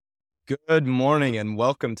Good morning and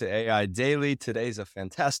welcome to AI Daily. Today's a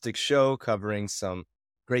fantastic show covering some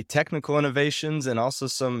great technical innovations and also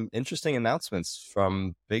some interesting announcements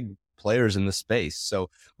from big players in the space. So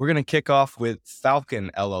we're going to kick off with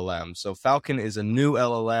Falcon LLM. So Falcon is a new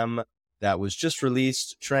LLM that was just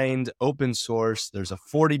released, trained, open source. There's a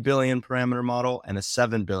 40 billion parameter model and a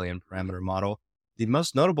 7 billion parameter model. The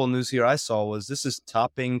most notable news here I saw was this is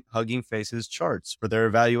topping Hugging Face's charts for their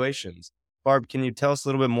evaluations. Barb, can you tell us a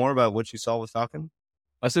little bit more about what you saw with Falcon?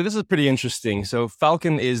 So this is pretty interesting. So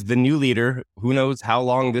Falcon is the new leader. Who knows how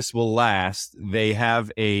long this will last? They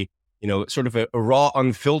have a sort of a raw,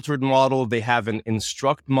 unfiltered model. They have an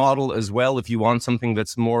instruct model as well. If you want something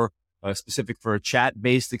that's more specific for a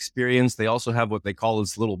chat-based experience, they also have what they call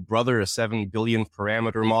its little brother, a 7 billion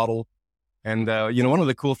parameter model. And, one of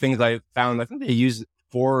the cool things I found, I think they use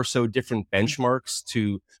 4 or so different benchmarks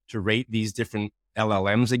to rate these different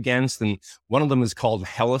LLMs against. And one of them is called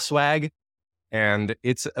HelloSwag. And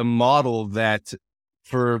it's a model that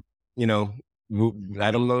for, I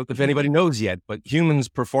don't know if anybody knows yet, but humans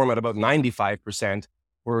perform at about 95%,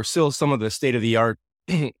 where still some of the state-of-the-art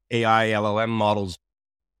AI LLM models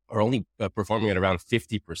are only performing at around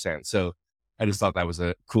 50%. So I just thought that was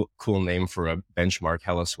a cool name for a benchmark,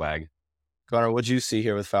 HelloSwag. Connor, what did you see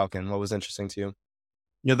here with Falcon? What was interesting to you?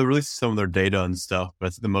 Yeah, they're releasing some of their data and stuff, but I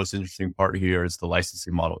think the most interesting part here is the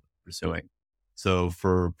licensing model they're pursuing. So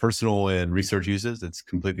for personal and research uses, it's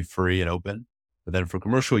completely free and open. But then for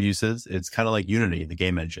commercial uses, it's kind of like Unity, the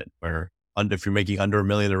game engine, where if you're making under $1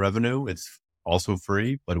 million in revenue, it's also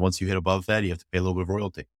free. But once you hit above that, you have to pay a little bit of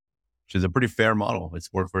royalty, which is a pretty fair model.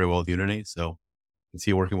 It's worked very well with Unity. So you can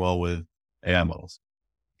see it working well with AI models.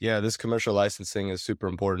 Yeah, this commercial licensing is super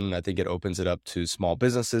important. I think it opens it up to small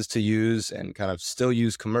businesses to use and kind of still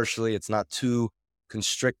use commercially. It's not too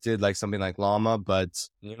constricted like something like Llama, but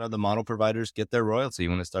the model providers get their royalty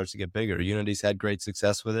when it starts to get bigger. Unity's had great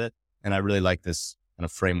success with it, and I really like this kind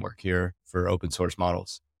of framework here for open source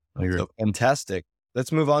models. So fantastic.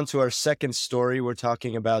 Let's move on to our second story. We're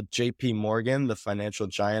talking about JP Morgan, the financial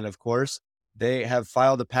giant, of course. They have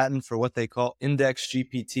filed a patent for what they call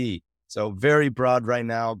IndexGPT. So very broad right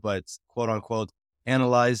now, but quote unquote,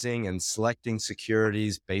 analyzing and selecting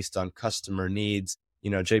securities based on customer needs.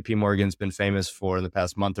 JP Morgan's been famous for in the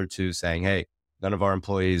past month or two saying, hey, none of our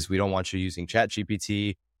employees, we don't want you using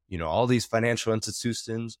ChatGPT. All these financial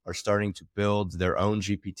institutions are starting to build their own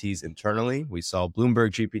GPTs internally. We saw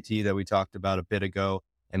Bloomberg GPT that we talked about a bit ago,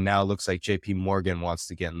 and now it looks like JP Morgan wants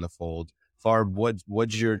to get in the fold. Farb,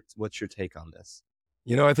 what's your take on this?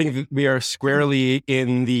 I think we are squarely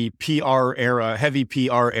in the PR era, heavy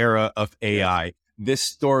PR era of AI. This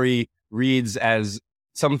story reads as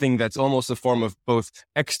something that's almost a form of both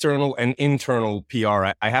external and internal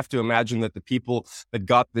PR. I have to imagine that the people that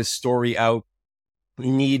got this story out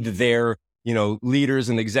need their, leaders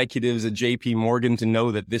and executives at JP Morgan to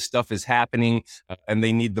know that this stuff is happening, and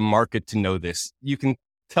they need the market to know this. You can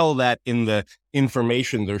tell that in the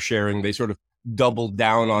information they're sharing. They sort of doubled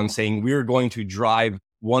down on saying we're going to drive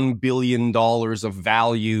 $1 billion of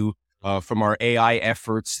value from our AI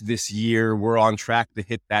efforts this year. We're on track to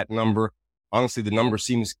hit that number. Honestly, the number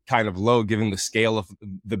seems kind of low given the scale of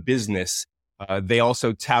the business. They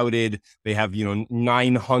also touted they have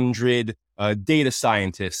 900 data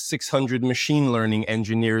scientists, 600 machine learning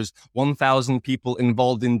engineers, 1,000 people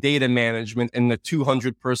involved in data management, and a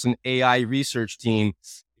 200-person AI research team.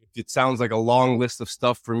 It sounds like a long list of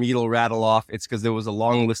stuff for me to rattle off. It's because there was a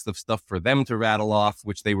long list of stuff for them to rattle off,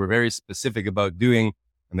 which they were very specific about doing.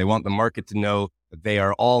 And they want the market to know that they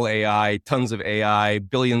are all AI, tons of AI,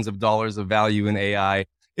 billions of dollars of value in AI.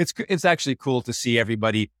 It's actually cool to see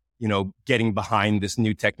everybody, getting behind this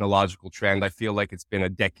new technological trend. I feel like it's been a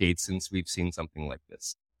decade since we've seen something like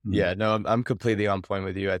this. Yeah, no, I'm completely on point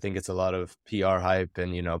with you. I think it's a lot of PR hype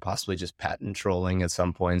and, possibly just patent trolling at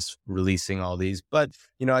some points, releasing all these. But,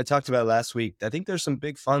 I talked about last week, I think there's some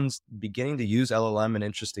big funds beginning to use LLM in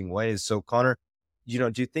interesting ways. So Connor,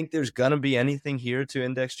 do you think there's going to be anything here to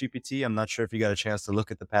IndexGPT? I'm not sure if you got a chance to look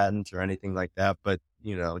at the patent or anything like that, but,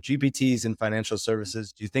 GPTs in financial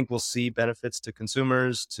services, do you think we'll see benefits to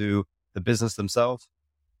consumers, to the business themselves?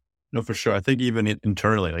 No, for sure. I think even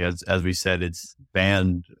internally, like as we said, it's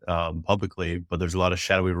banned publicly, but there's a lot of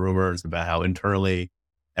shadowy rumors about how internally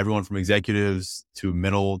everyone from executives to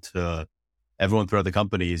middle to everyone throughout the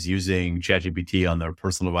company is using ChatGPT on their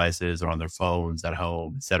personal devices or on their phones at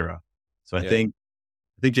home, et cetera. So I think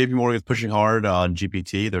JP Morgan is pushing hard on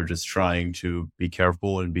GPT. They're just trying to be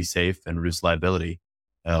careful and be safe and reduce liability,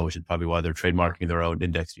 which is probably why they're trademarking their own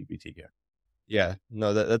IndexGPT here. Yeah,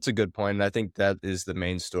 no, that's a good point. And I think that is the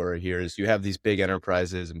main story here is you have these big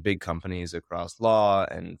enterprises and big companies across law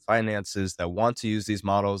and finances that want to use these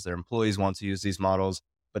models. Their employees want to use these models,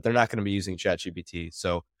 but they're not going to be using ChatGPT.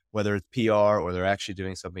 So whether it's PR or they're actually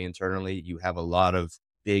doing something internally, you have a lot of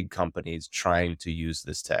big companies trying to use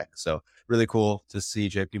this tech. So really cool to see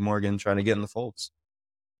JP Morgan trying to get in the folds.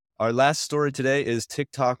 Our last story today is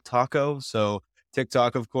TikTok Tako. So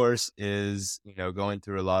TikTok, of course, is, going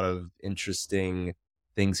through a lot of interesting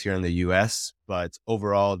things here in the US, but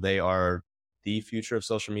overall they are the future of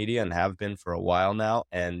social media and have been for a while now.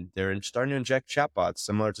 And they're starting to inject chatbots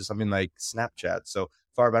similar to something like Snapchat. So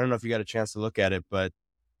Farb, I don't know if you got a chance to look at it, but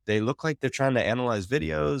they look like they're trying to analyze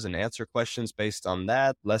videos and answer questions based on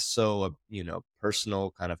that, less so a,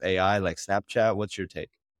 personal kind of AI like Snapchat. What's your take?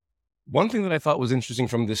 One thing that I thought was interesting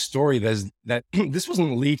from this story is that this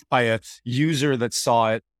wasn't leaked by a user that saw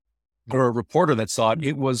it or a reporter that saw it.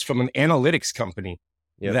 It was from an analytics company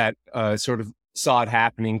that sort of saw it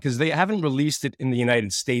happening, because they haven't released it in the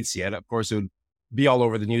United States yet. Of course, it would be all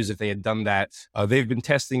over the news if they had done that. They've been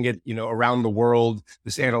testing it, around the world.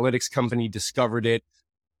 This analytics company discovered it,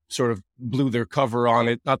 sort of blew their cover on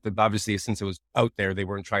it. Not that obviously since it was out there, they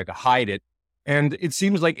weren't trying to hide it. And it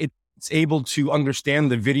seems like it's able to understand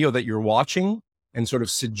the video that you're watching and sort of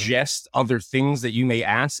suggest other things that you may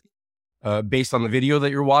ask based on the video that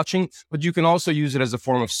you're watching. But you can also use it as a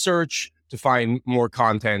form of search to find more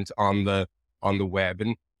content on the web.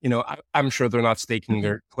 And, I'm sure they're not staking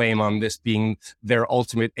their claim on this being their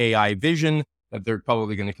ultimate AI vision, that they're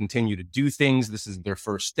probably going to continue to do things. This is their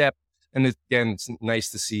first step. And again, it's nice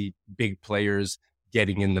to see big players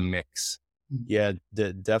getting in the mix. Yeah,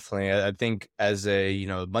 definitely. I think as a,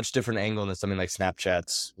 much different angle than something like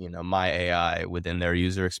Snapchat's, My AI within their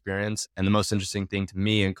user experience. And the most interesting thing to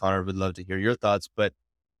me, and Connor would love to hear your thoughts, but,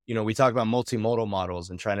 we talk about multimodal models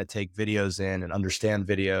and trying to take videos in and understand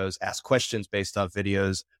videos, ask questions based off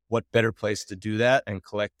videos. What better place to do that and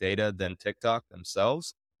collect data than TikTok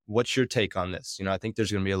themselves? What's your take on this? I think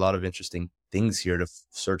there's going to be a lot of interesting things here to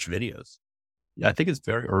search videos. Yeah, I think it's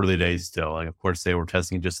very early days still. Like, of course, they were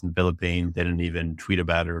testing it just in the Philippines. They didn't even tweet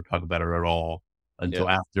about it or talk about it at all until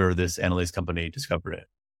after this analytics company discovered it.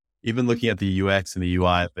 Even looking at the UX and the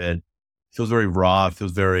UI of it, feels very raw. It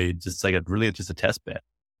feels very just like just a test bed.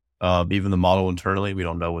 Even the model internally, we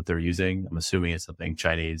don't know what they're using. I'm assuming it's something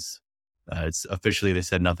Chinese. It's officially, they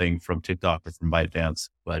said nothing from TikTok or from ByteDance,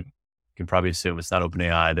 but you can probably assume it's not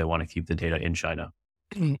OpenAI. They want to keep the data in China.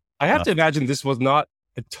 I have to imagine this was not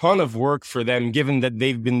a ton of work for them, given that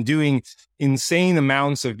they've been doing insane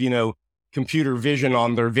amounts of, computer vision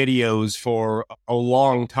on their videos for a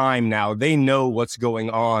long time now. They know what's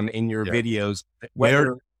going on in your videos.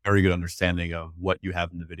 Very good understanding of what you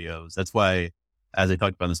have in the videos. That's why, as I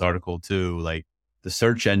talked about in this article too, like the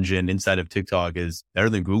search engine inside of TikTok is better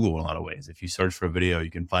than Google in a lot of ways. If you search for a video,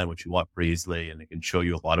 you can find what you want pretty easily, and it can show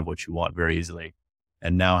you a lot of what you want very easily.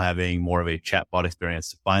 And now having more of a chatbot experience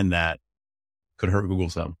to find that could hurt Google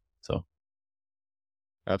some. So.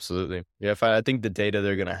 Absolutely. Yeah. I think the data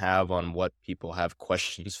they're going to have on what people have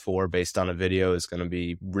questions for based on a video is going to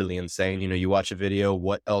be really insane. You watch a video,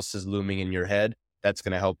 what else is looming in your head? That's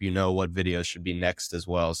going to help you know what videos should be next as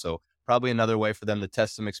well. So probably another way for them to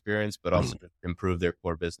test some experience, but also to improve their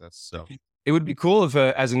core business. So it would be cool if,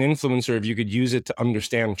 as an influencer, if you could use it to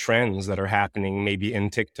understand trends that are happening maybe in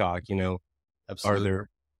TikTok, Absolutely. Are there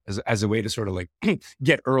as a way to sort of like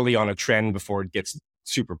get early on a trend before it gets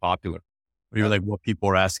super popular. Or you're like what people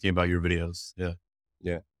are asking about your videos. Yeah.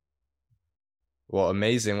 Yeah. Well,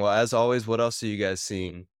 amazing. Well, as always, what else are you guys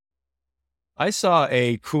seeing? I saw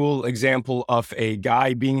a cool example of a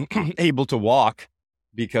guy being able to walk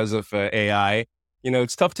because of AI.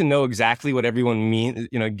 It's tough to know exactly what everyone means,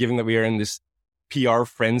 given that we are in this PR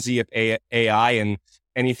frenzy of AI, and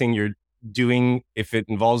anything you're doing, if it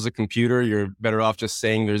involves a computer, you're better off just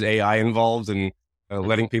saying there's AI involved and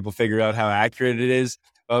letting people figure out how accurate it is.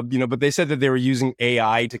 But they said that they were using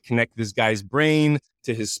AI to connect this guy's brain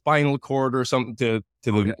to his spinal cord or something to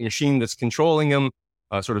the machine that's controlling him,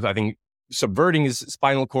 sort of, I think, subverting his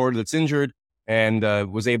spinal cord that's injured, and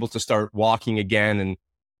was able to start walking again. And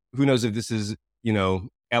who knows if this is,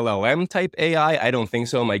 LLM type AI. I don't think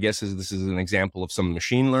so. My guess is this is an example of some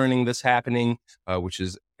machine learning that's happening, which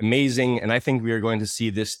is amazing. And I think we are going to see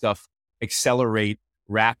this stuff accelerate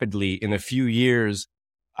rapidly in a few years.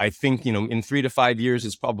 I think, in 3 to 5 years,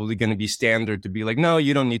 it's probably going to be standard to be like, no,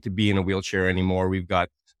 you don't need to be in a wheelchair anymore. We've got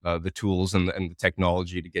the tools and the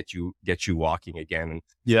technology to get you walking again. And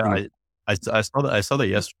yeah, I saw that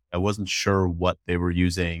yesterday. I wasn't sure what they were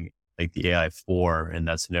using like the AI for in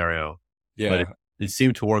that scenario. Yeah. But it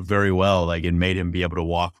seemed to work very well. Like it made him be able to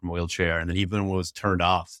walk from a wheelchair. And then even when it was turned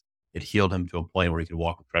off, it healed him to a point where he could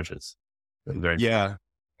walk with crutches. Very Yeah.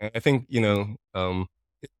 I think, in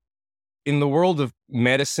the world of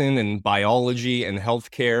medicine and biology and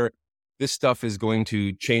healthcare, this stuff is going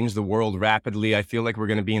to change the world rapidly. I feel like we're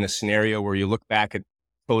going to be in a scenario where you look back at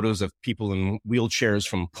photos of people in wheelchairs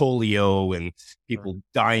from polio and people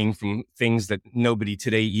dying from things that nobody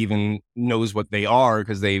today even knows what they are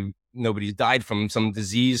because nobody's died from some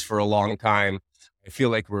disease for a long time. I feel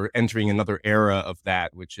like we're entering another era of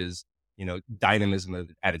that, which is, dynamism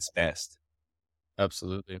at its best.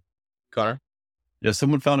 Absolutely. Connor? Yeah,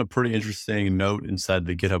 someone found a pretty interesting note inside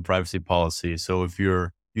the GitHub privacy policy. So if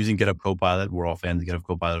you're using GitHub Copilot, we're all fans of GitHub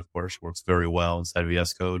Copilot, of course, works very well inside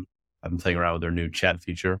VS Code. I've been playing around with their new chat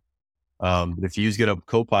feature. But if you use GitHub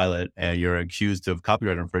Copilot and you're accused of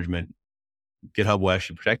copyright infringement, GitHub will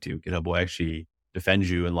actually protect you. GitHub will actually defend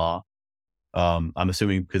you in law. I'm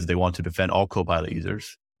assuming because they want to defend all Copilot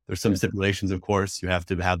users. There's some stipulations, of course. You have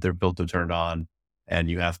to have their filter turned on and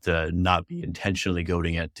you have to not be intentionally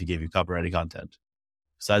goading it to give you copyrighted content.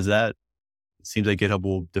 Besides that, it seems like GitHub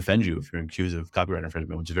will defend you if you're accused of copyright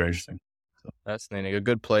infringement, which is very interesting. So, fascinating. A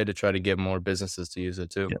good play to try to get more businesses to use it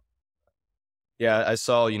too. Yeah. Yeah, I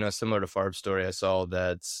saw, similar to Farb's story, I saw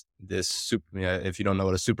that this if you don't know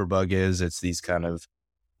what a super bug is, it's these kind of,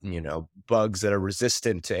 bugs that are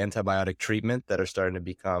resistant to antibiotic treatment that are starting to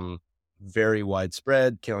become very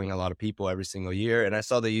widespread, killing a lot of people every single year. And I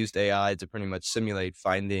saw they used AI to pretty much simulate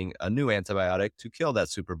finding a new antibiotic to kill that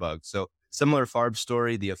super bug. So similar to Farb's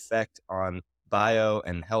story, the effect on bio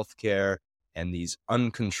and healthcare and these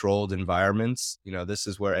uncontrolled environments, this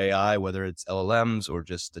is where AI, whether it's LLMs or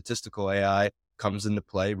just statistical AI, comes into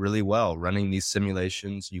play really well, running these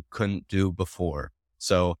simulations you couldn't do before.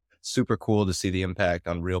 So super cool to see the impact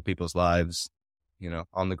on real people's lives,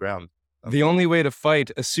 on the ground. The only way to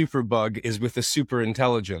fight a super bug is with a super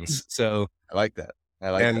intelligence. So I like that.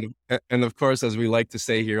 And of course, as we like to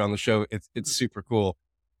say here on the show, it's super cool.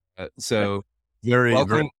 So very,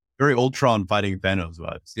 welcome, very, very Ultron fighting Thanos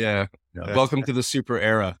vibes. Yeah. Welcome to the super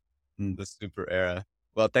era. The super era.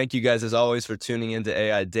 Well, thank you guys as always for tuning into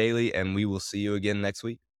AI Daily, and we will see you again next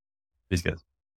week. Peace, guys.